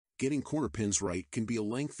Getting corner pins right can be a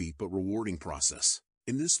lengthy but rewarding process.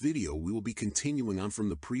 In this video we will be continuing on from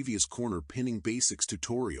the previous corner pinning basics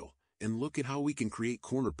tutorial, and look at how we can create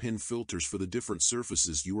corner pin filters for the different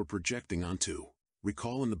surfaces you are projecting onto.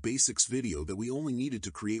 Recall in the basics video that we only needed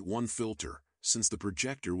to create one filter, since the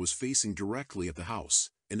projector was facing directly at the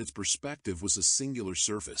house, and its perspective was a singular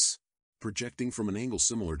surface. Projecting from an angle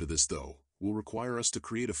similar to this, though, will require us to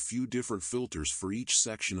create a few different filters for each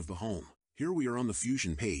section of the home. Here we are on the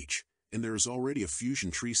Fusion page, and there is already a Fusion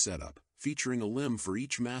tree setup, featuring a limb for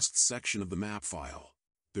each masked section of the map file.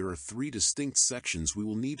 There are 3 distinct sections we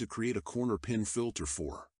will need to create a corner pin filter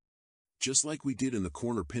for. Just like we did in the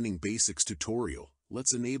corner pinning basics tutorial,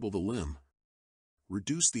 let's enable the limb,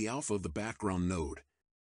 reduce the alpha of the background node,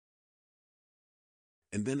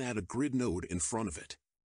 and then add a grid node in front of it.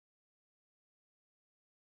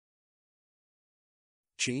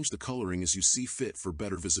 Change the coloring as you see fit for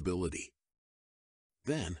better visibility.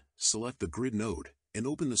 Then, select the grid node, and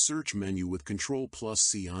open the search menu with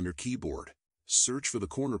Ctrl+C on your keyboard. Search for the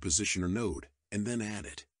corner positioner node, and then add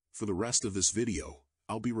it. For the rest of this video,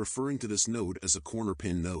 I'll be referring to this node as a corner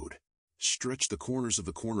pin node. Stretch the corners of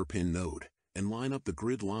the corner pin node, and line up the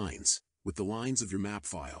grid lines with the lines of your map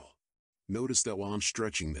file. Notice that while I'm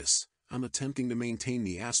stretching this, I'm attempting to maintain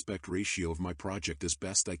the aspect ratio of my project as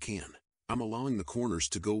best I can. I'm allowing the corners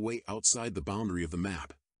to go way outside the boundary of the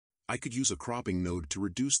map. I could use a cropping node to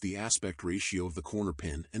reduce the aspect ratio of the corner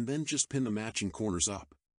pin and then just pin the matching corners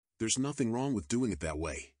up. There's nothing wrong with doing it that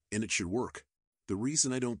way, and it should work. The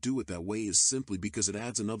reason I don't do it that way is simply because it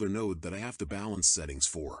adds another node that I have to balance settings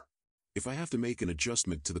for. If I have to make an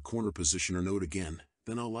adjustment to the corner positioner node again,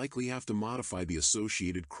 then I'll likely have to modify the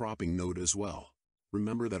associated cropping node as well.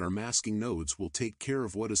 Remember that our masking nodes will take care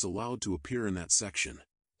of what is allowed to appear in that section.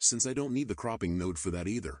 Since I don't need the cropping node for that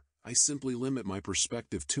either, I simply limit my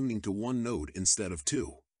perspective tuning to 1 node instead of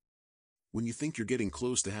 2. When you think you're getting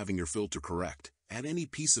close to having your filter correct, add any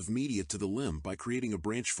piece of media to the limb by creating a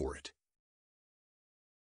branch for it.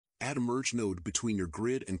 Add a merge node between your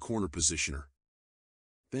grid and corner positioner.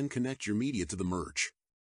 Then connect your media to the merge.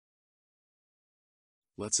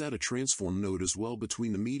 Let's add a transform node as well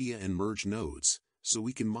between the media and merge nodes, so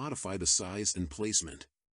we can modify the size and placement.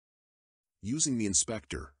 Using the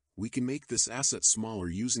inspector, we can make this asset smaller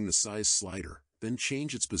using the size slider, then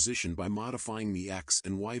change its position by modifying the X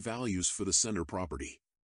and Y values for the center property.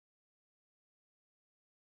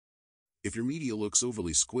 If your media looks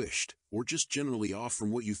overly squished, or just generally off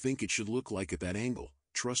from what you think it should look like at that angle,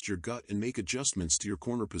 trust your gut and make adjustments to your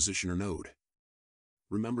corner positioner node.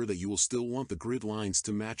 Remember that you will still want the grid lines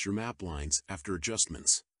to match your map lines after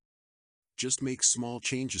adjustments. Just make small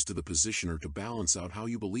changes to the positioner to balance out how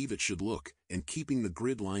you believe it should look, and keeping the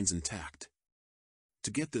grid lines intact.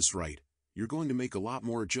 To get this right, you're going to make a lot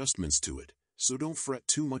more adjustments to it, so don't fret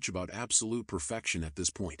too much about absolute perfection at this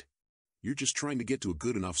point. You're just trying to get to a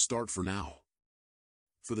good enough start for now.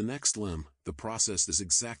 For the next limb, the process is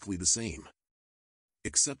exactly the same.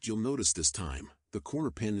 Except you'll notice this time, the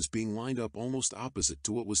corner pin is being lined up almost opposite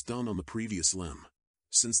to what was done on the previous limb.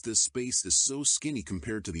 Since this space is so skinny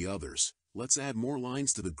compared to the others, let's add more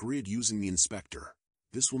lines to the grid using the inspector.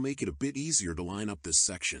 This will make it a bit easier to line up this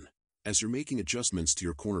section. As you're making adjustments to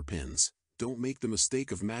your corner pins, don't make the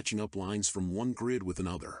mistake of matching up lines from one grid with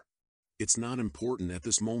another. It's not important at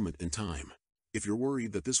this moment in time. If you're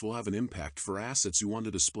worried that this will have an impact for assets you want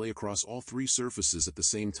to display across all 3 surfaces at the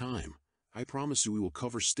same time, I promise you we will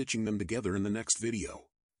cover stitching them together in the next video.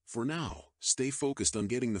 For now, stay focused on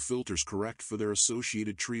getting the filters correct for their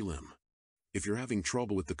associated tree limb. If you're having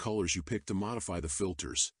trouble with the colors you picked to modify the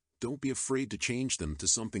filters, don't be afraid to change them to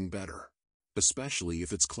something better, especially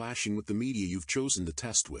if it's clashing with the media you've chosen to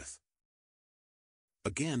test with.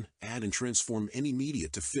 Again, add and transform any media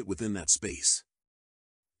to fit within that space.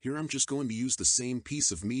 Here I'm just going to use the same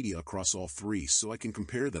piece of media across all 3 so I can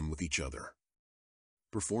compare them with each other.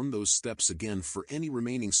 Perform those steps again for any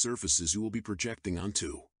remaining surfaces you will be projecting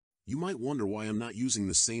onto. You might wonder why I'm not using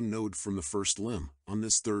the same node from the first limb on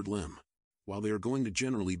this 3rd limb. While they are going to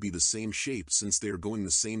generally be the same shape since they are going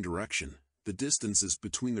the same direction, the distances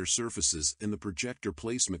between their surfaces and the projector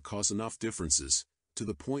placement cause enough differences, to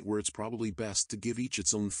the point where it's probably best to give each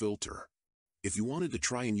its own filter. If you wanted to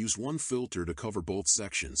try and use one filter to cover both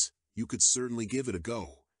sections, you could certainly give it a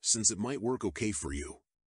go, since it might work okay for you.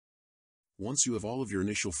 Once you have all of your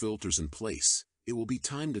initial filters in place, it will be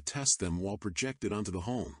time to test them while projected onto the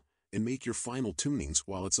home, and make your final tunings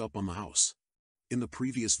while it's up on the house. In the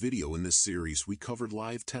previous video in this series we covered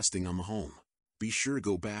live testing on the home. Be sure to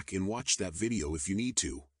go back and watch that video if you need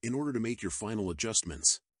to, in order to make your final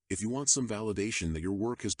adjustments. If you want some validation that your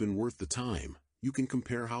work has been worth the time, you can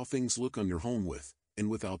compare how things look on your home with and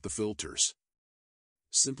without the filters.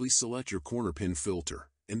 Simply select your corner pin filter,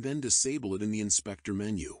 and then disable it in the inspector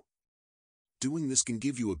menu. Doing this can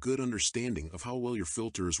give you a good understanding of how well your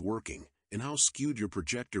filter is working, and how skewed your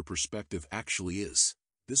projector perspective actually is.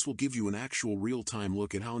 This will give you an actual real-time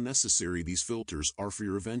look at how necessary these filters are for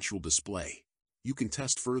your eventual display. You can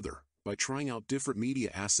test further by trying out different media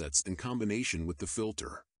assets in combination with the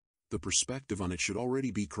filter. The perspective on it should already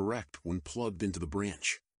be correct when plugged into the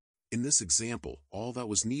branch. In this example, all that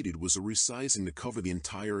was needed was a resizing to cover the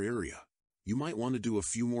entire area. You might want to do a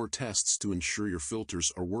few more tests to ensure your filters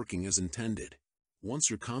are working as intended. Once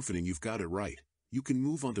you're confident you've got it right, you can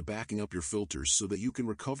move on to backing up your filters so that you can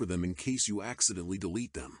recover them in case you accidentally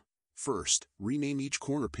delete them. First, rename each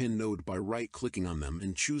corner pin node by right-clicking on them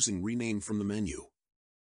and choosing Rename from the menu.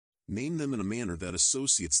 Name them in a manner that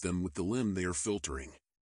associates them with the limb they are filtering.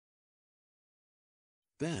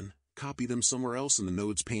 Then, copy them somewhere else in the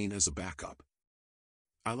nodes pane as a backup.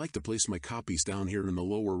 I like to place my copies down here in the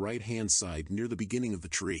lower right-hand side near the beginning of the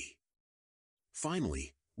tree.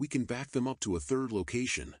 Finally, we can back them up to a third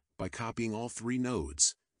location by copying all 3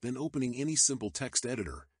 nodes, then opening any simple text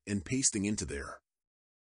editor and pasting into there.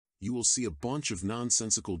 You will see a bunch of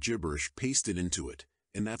nonsensical gibberish pasted into it,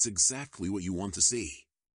 and that's exactly what you want to see.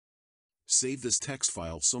 Save this text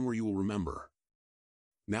file somewhere you will remember.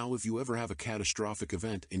 Now if you ever have a catastrophic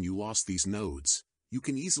event and you lost these nodes, you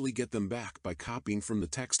can easily get them back by copying from the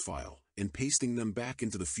text file and pasting them back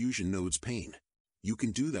into the Fusion Nodes pane. You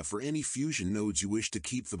can do that for any Fusion nodes you wish to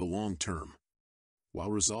keep for the long term.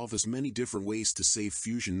 While Resolve has many different ways to save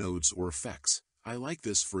Fusion nodes or effects, I like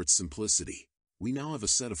this for its simplicity. We now have a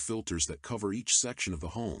set of filters that cover each section of the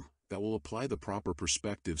home that will apply the proper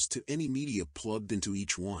perspectives to any media plugged into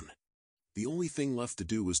each one. The only thing left to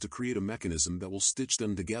do is to create a mechanism that will stitch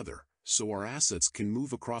them together, so our assets can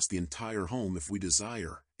move across the entire home if we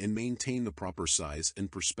desire, and maintain the proper size and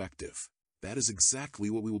perspective. That is exactly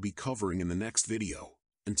what we will be covering in the next video.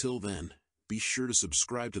 Until then, be sure to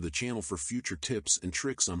subscribe to the channel for future tips and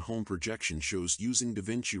tricks on home projection shows using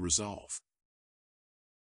DaVinci Resolve.